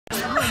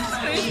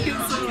Thank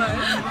you so much.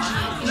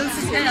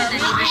 Lucy Claire.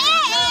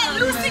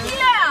 Lucy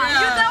Claire,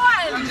 you're the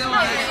one.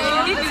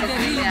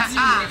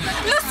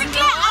 Lucy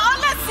Claire, I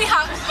always see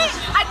her.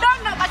 I don't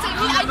know, but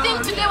I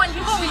think today when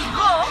people will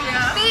go,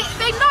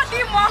 they know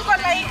Dimongo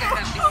like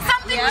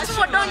something which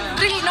people don't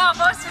really know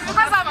about you,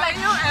 because I'm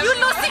like, you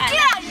Lucy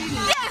Claire,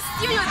 yes,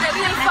 you're the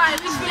real fan.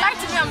 If you like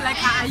to me, I'm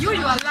like, you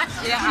are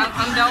lucky. Yeah,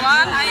 I'm the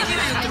one. I knew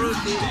you through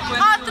this.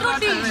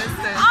 Through this.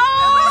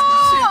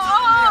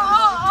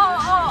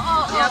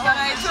 Yeah, but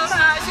I told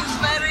her she's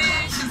very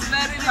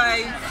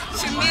like,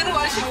 she means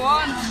what she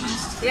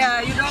wants. Yeah,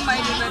 you don't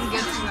mind even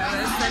getting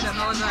arrested and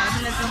all that.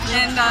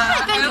 And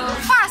thank you.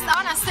 First, I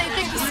want to say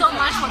thank you so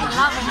much for the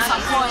love and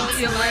support.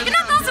 You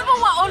know, those people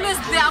who are always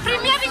there,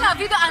 premiering a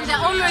video and they're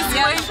always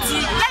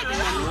waiting. Like,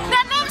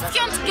 their names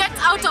can't get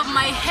out of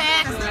my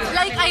head.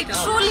 Like, I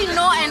truly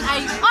know and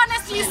I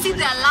honestly see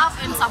their love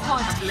and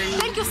support.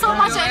 Thank you so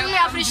much. I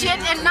really appreciate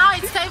it. And now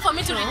it's time for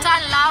me to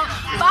return love,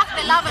 back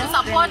the love and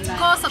support.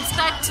 Go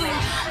subscribe to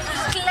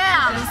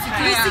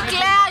Lucy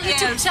Claire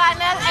YouTube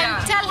channel and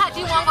tell her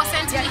Dimongo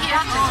sent me here.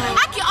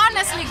 Aki,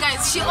 honestly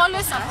guys, she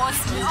always supports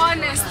me.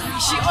 Honestly,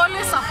 she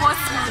always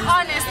supports me.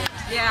 Honestly.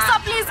 Yeah.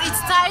 So please, it's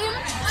time.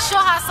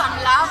 Show her some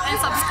love and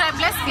subscribe.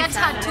 Let's get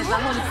her to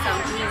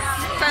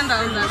 10,000.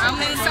 I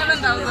mean 7,000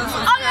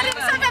 subscribers. Oh, you're in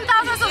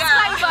 7,000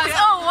 subscribers.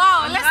 Yeah. Oh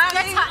wow, let's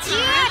get her.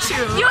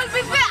 Yeah, you will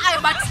be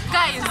there. But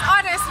guys,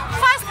 honestly,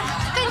 first,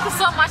 thank you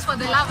so much for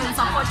the love and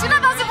support. You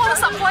know those people who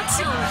support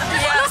you.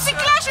 Lucy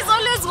Claire is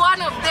always one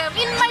of them.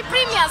 In my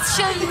premieres,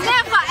 she'll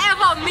never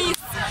ever miss.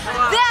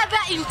 They are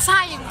there in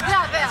time. They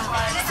are there.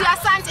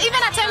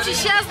 Even at times she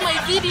shares my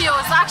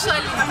videos.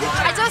 Actually,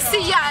 I just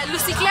see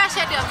Lucy Claire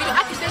shared your video.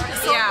 Aki, thank you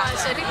so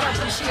much. I really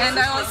appreciate it. And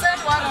I was at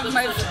one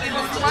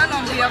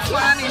of your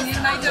fans in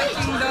United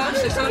Kingdom.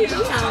 She told you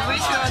to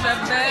wish you all the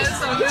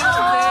best on this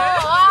day.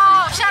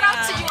 Wow! Shout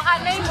out to you. Her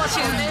name was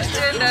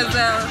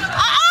Denzel.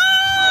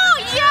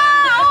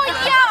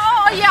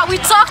 Oh yeah, we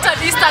talked on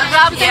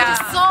Instagram. Thank you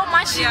so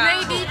much. She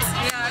made it.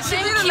 Yeah, she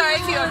really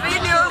liked your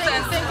videos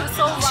and thank you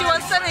so much. She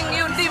was telling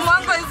you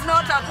Dimongo is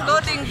not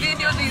uploading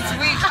video this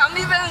week. I'm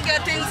even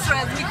getting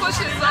stressed because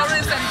she's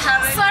always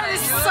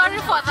encouraging. Sorry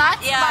for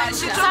that. Yeah, but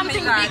she told me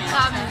something that. big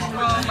coming.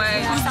 Oh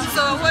my.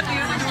 So what do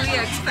we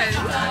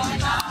expect?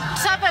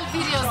 Travel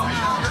videos.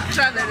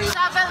 Traveling.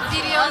 Travel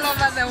videos. All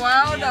over the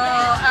world or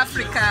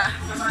Africa?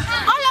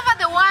 All over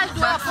the world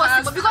where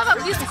possible. Because of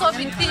this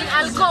COVID thing,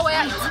 I'll go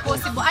where it's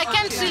possible. I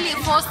can't really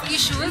force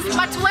issues,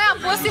 but where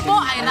possible,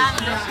 I run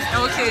them.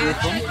 Okay.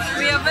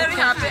 We are very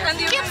happy. And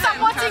you keep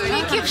supporting me,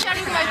 keep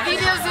sharing my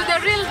videos with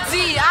the real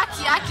D.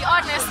 Aki,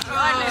 honestly.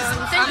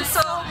 Thank you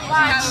so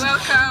much. You're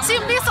welcome.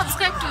 Team, please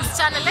subscribe to his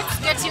channel. Let's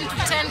get him to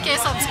 10K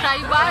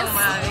subscribers.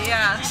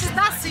 Yeah. She's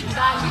that sweet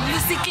darling,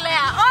 Lucy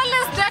Claire.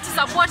 Always there to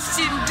support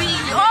Team D.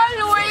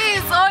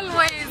 Always.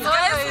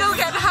 Guys, look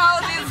at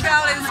how this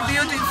girl is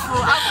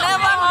beautiful. I've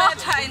never met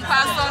her in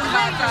person,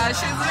 but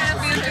she's really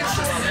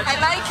beautiful. I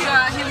like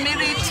your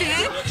humility.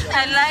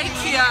 I like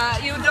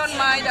you don't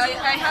mind.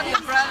 I have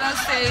your brother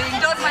saying,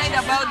 don't mind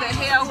about the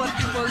hair, what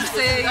people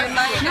say.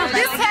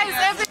 This hair is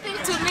everything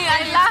to me.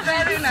 I love it.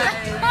 Very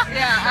nice.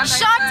 Yeah.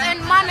 Short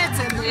and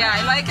manageable. Yeah,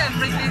 I like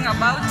everything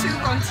about you.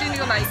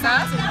 Continue like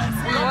that.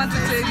 We want to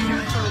take you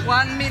to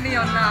 1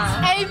 million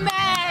now. Amen.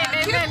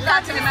 Keep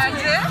that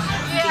energy.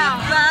 Keep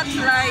that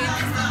like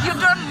you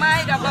don't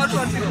mind about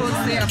what people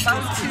say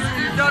about you.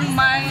 You don't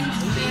mind.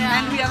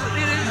 And we are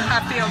really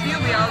happy of you.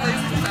 We are always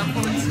to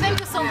support you. Thank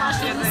you so much.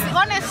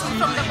 Honestly,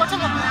 from the bottom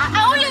of my heart, I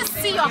always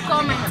see your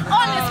comments.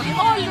 Honestly,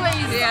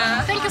 always.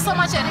 Yeah. Thank you so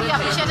much. I really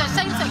appreciate it. At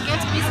times I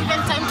get busy,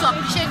 even time to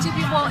appreciate you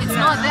people. It's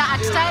not there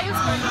at times.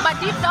 But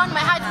deep down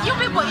my heart, you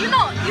people, you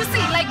know, you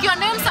see, like your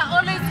names are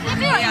always in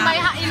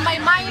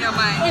my mind,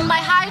 in my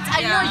heart.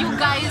 I know you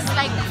guys.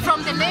 Like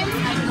from the names,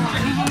 I know.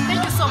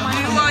 Thank you so much.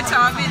 You watch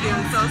our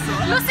videos also.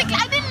 Lucy,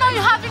 I didn't know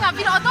you having a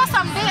video. Although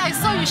someday I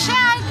saw you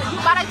shared,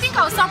 but I think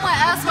I was somewhere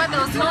else where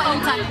there was no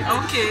internet.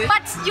 Okay.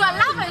 But your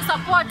love and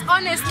support,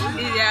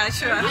 honestly. Yeah,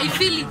 sure. I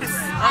feel it.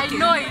 I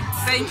know it.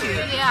 Thank you.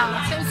 Yeah.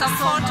 Thank you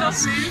so much.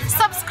 Please.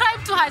 Subscribe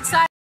to her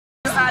channel.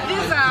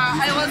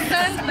 I was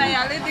sent by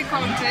a lady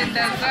called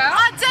Denzel.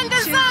 Oh,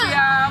 Denzel. She's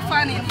a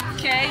fan in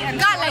UK. And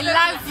God, I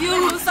love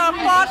you. To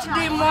support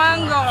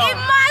Dimongo.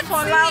 Imagine.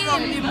 For love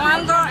of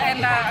Dimongo,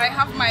 and I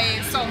have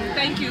my song.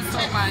 Thank you so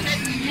much.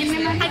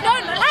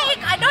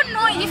 I don't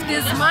know if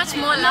there's much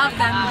more love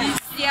than this.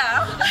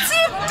 Yeah.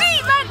 Team D,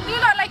 man, you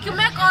know, like you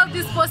make all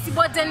this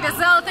possible.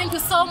 Denzel, thank you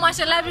so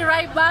much. I love you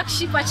right back.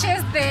 She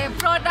purchased the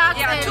product.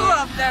 Yeah, 2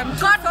 of them.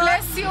 God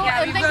bless you,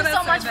 and thank you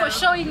so much for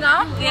showing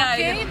up. Yeah,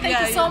 okay,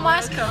 thank you so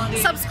much.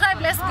 Subscribe.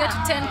 Let's get to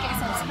 10K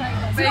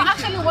subscribers. You're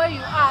actually where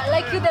you are.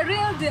 Like you're the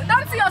real deal.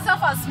 Don't see yourself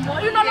as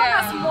small. You're no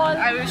longer small.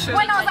 I will show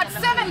when I was at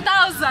 7,000,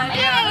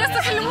 I used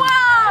to feel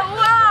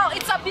wow,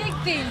 it's a big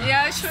thing.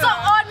 Yeah, sure. So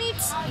on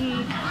it,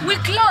 we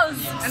close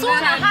soon.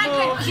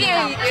 100K.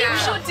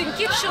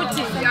 Keep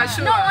shooting. Yeah,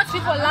 sure. Know what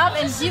people love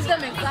and give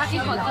them exactly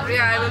for that.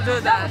 Yeah, I will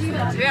do that.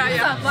 Yeah.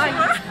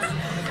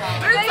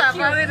 Drinks are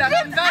valid.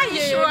 I'm very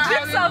sure I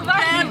will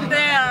get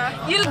there.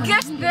 You'll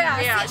get there.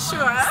 Yeah,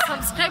 sure.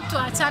 Subscribe to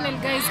our channel,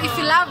 guys. If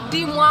you love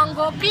D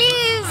Mwango,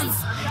 please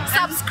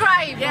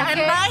subscribe. Yeah,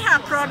 okay? and buy her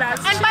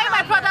products. And buy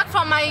my product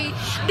from my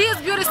These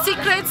Beauty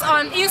Secrets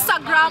on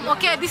Instagram.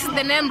 Okay, this is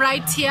the name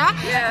right here.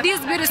 Yeah. These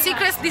Beauty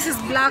Secrets. This is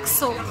black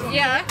soap.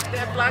 Yeah,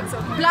 they're black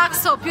soap. Black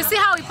soap. You see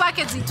how we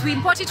package it? We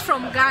import it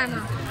from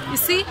Ghana. You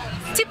see,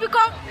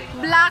 typical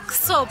black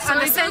soap, So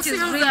and the it scent just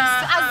is use really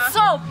as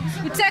soap.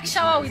 You take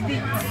shower with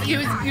it. You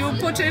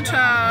put it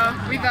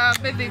with a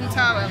bathing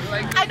towel,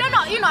 like. I don't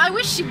know, you know, I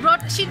wish she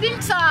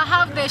didn't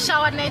have the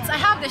shower nets. I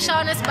have the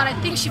shower nets, but I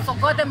think she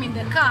forgot them in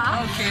the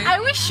car. Okay. I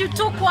wish she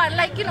took one,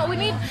 like, you know, we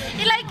need,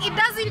 like, it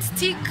doesn't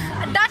stick,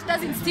 that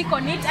doesn't stick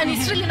on it, and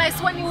it's really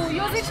nice. When you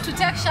use it to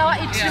take shower,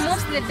 it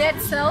removes the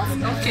dead cells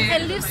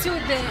and leaves you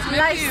with the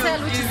live cell,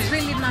 which is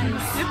really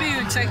nice. Maybe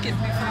you check it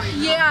before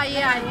you.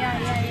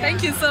 Yeah.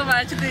 Thank you so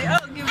much. Give me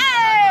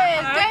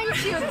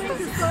Thank you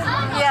so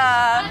much.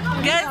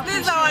 Yeah, guys, this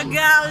is our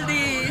girl,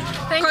 D.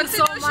 Thank you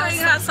so Continue much.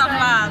 showing her some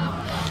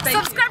love.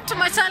 Subscribe to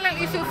my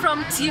channel if you're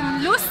from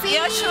Team Lucy.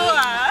 Yeah,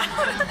 sure.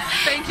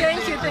 Thank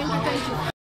you. Thank you.